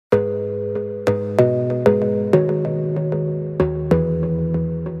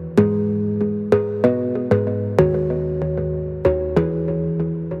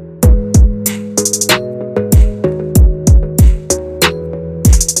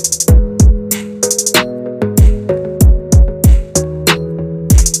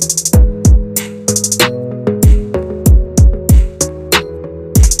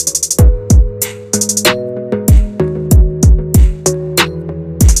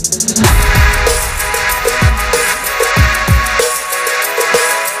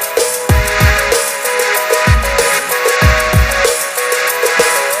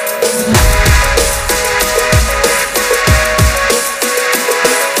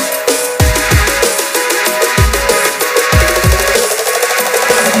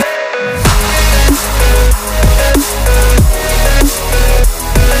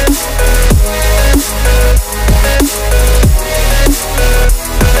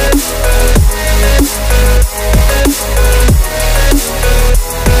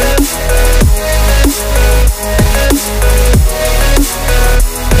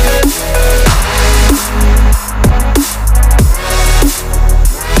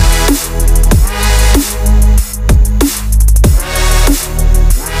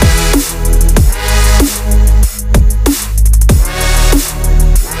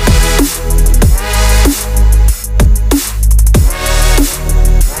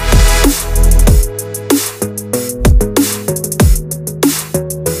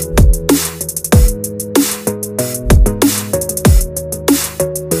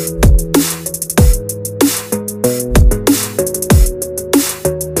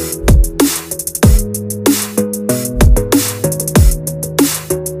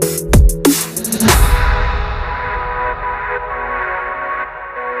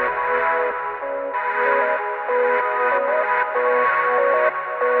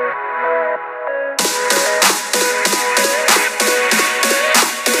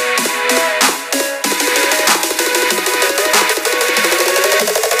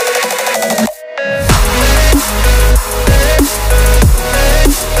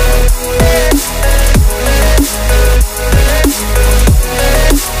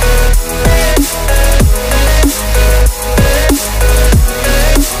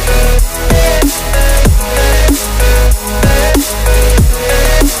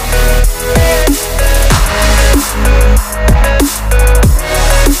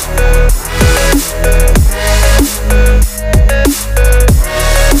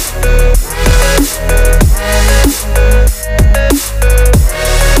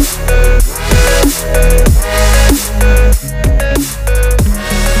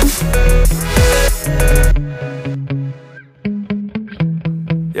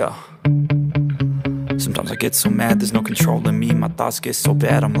get so mad, there's no controlling me. My thoughts get so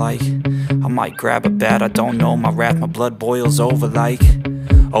bad, I'm like, I might grab a bat, I don't know. My wrath, my blood boils over like,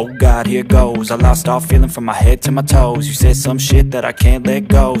 oh God, here goes. I lost all feeling from my head to my toes. You said some shit that I can't let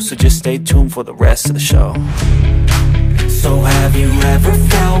go, so just stay tuned for the rest of the show. So have you ever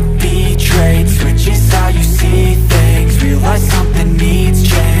felt betrayed? Switches how you see things, realize something needs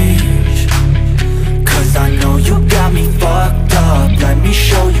change. Cause I know you got me fucked up, let me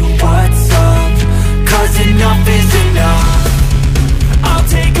show you what's up. Cause enough is enough. I'll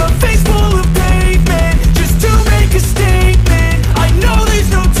take a face full of pavement just to make a statement. I know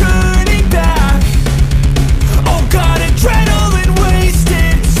there's no turning back. Oh God, adrenaline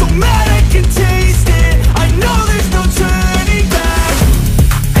wasted, so mad I can taste it. I know there's no turning back.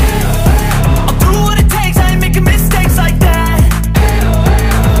 I'll do what it takes, I ain't making mistakes like that.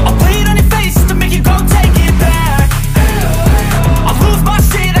 I'll play it on your face just to make you go take it back. I'll lose my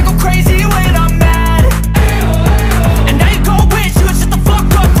shit, I go crazy when I'm mad. And now you go wish you would shut the fuck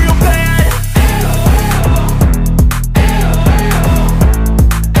up real bad.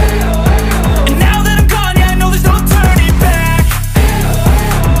 And now that I'm gone, yeah, I know there's no turning back.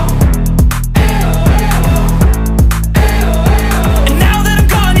 And now that I'm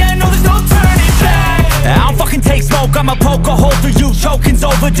gone, yeah, I know there's no turning back. I don't fucking take smoke, I'ma poke a hole through you. Choking's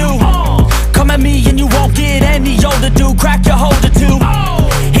overdue. Come at me and you won't get any older, dude. Crack your holder too.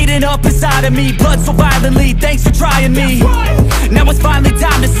 Heating up inside of me, blood so violently. Thanks for trying me. Now it's finally